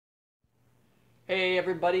Hey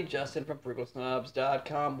everybody, Justin from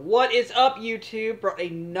FrugalSnobs.com. What is up, YouTube? Brought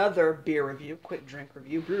another beer review, quick drink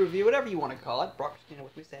review, brew review, whatever you want to call it. Brought Christina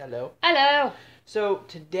with me, say hello. Hello. So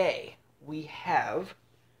today we have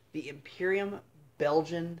the Imperium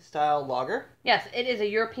Belgian style lager. Yes, it is a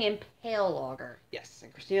European pale lager. Yes,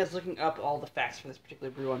 and Christina's looking up all the facts for this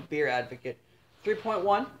particular brew on Beer Advocate.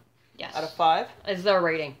 3.1 Yes. out of 5. Is their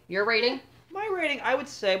rating. Your rating? My rating, I would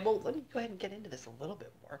say, well, let me go ahead and get into this a little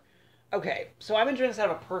bit more. Okay, so I've been drinking this out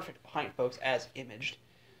of a perfect pint, folks, as imaged.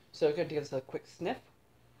 So I'm going to give this a quick sniff.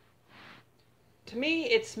 To me,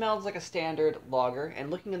 it smells like a standard lager,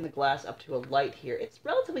 and looking in the glass up to a light here, it's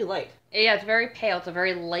relatively light. Yeah, it's very pale. It's a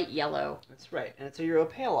very light yellow. That's right, and it's a Euro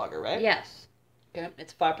pale lager, right? Yes. Okay,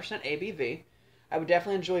 it's 5% ABV. I would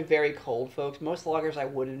definitely enjoy very cold, folks. Most lagers I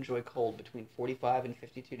would enjoy cold, between 45 and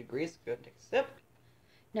 52 degrees. Go ahead and take a sip.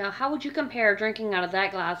 Now, how would you compare drinking out of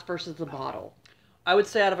that glass versus the bottle? I would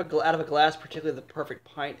say out of a glass, particularly the perfect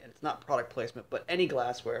pint, and it's not product placement, but any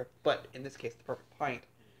glassware, but in this case the perfect pint,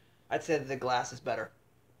 I'd say that the glass is better.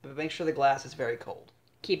 But make sure the glass is very cold.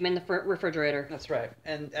 Keep them in the refrigerator. That's right.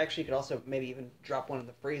 And actually you could also maybe even drop one in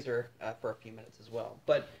the freezer for a few minutes as well.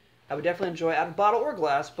 But I would definitely enjoy out of bottle or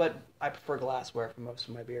glass, but I prefer glassware for most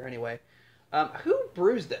of my beer anyway. Who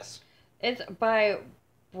brews this? It's by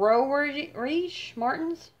Brouwerij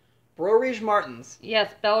Martens. Brouwerij Martens.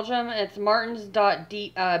 Yes, Belgium. It's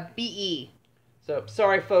martens.be. So,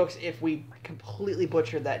 sorry folks if we completely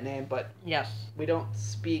butchered that name, but Yes. we don't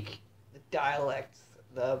speak the dialects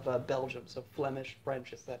of Belgium, so Flemish,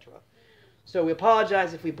 French, etc. So we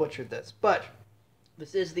apologize if we butchered this, but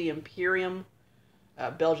this is the Imperium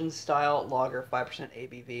Belgian-style lager, 5%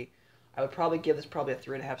 ABV. I would probably give this probably a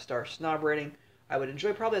 3.5-star snob rating. I would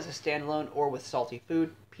enjoy probably as a standalone or with salty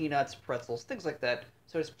food, peanuts, pretzels, things like that.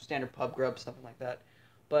 So just standard pub grub, something like that.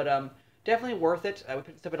 But definitely worth it. I would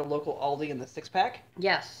pick this up at a local Aldi in the 6-pack.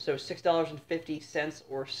 Yes. So $6.50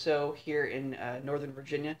 or so here in Northern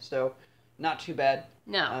Virginia. So not too bad.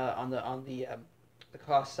 No. On the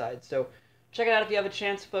cost side. So check it out if you have a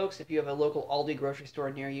chance, folks. If you have a local Aldi grocery store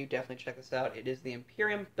near you, definitely check this out. It is the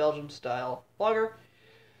Imperium Belgian style lager.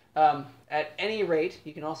 At any rate,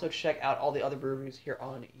 you can also check out all the other brew reviews here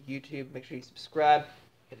on YouTube. Make sure you subscribe,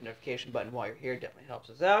 hit the notification button while you're here. It definitely helps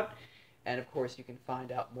us out. And of course, you can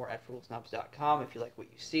find out more at frugalsnobs.com. If you like what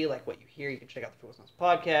you see, like what you hear, you can check out the Frugal Snobs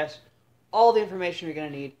podcast. All the information you're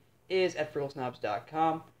going to need is at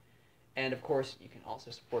frugalsnobs.com. And of course, you can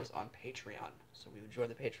also support us on Patreon. So we would join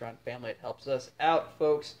the Patreon family. It helps us out,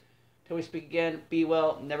 folks. Till we speak again, be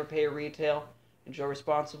well, never pay your retail, enjoy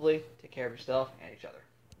responsibly, take care of yourself and each other.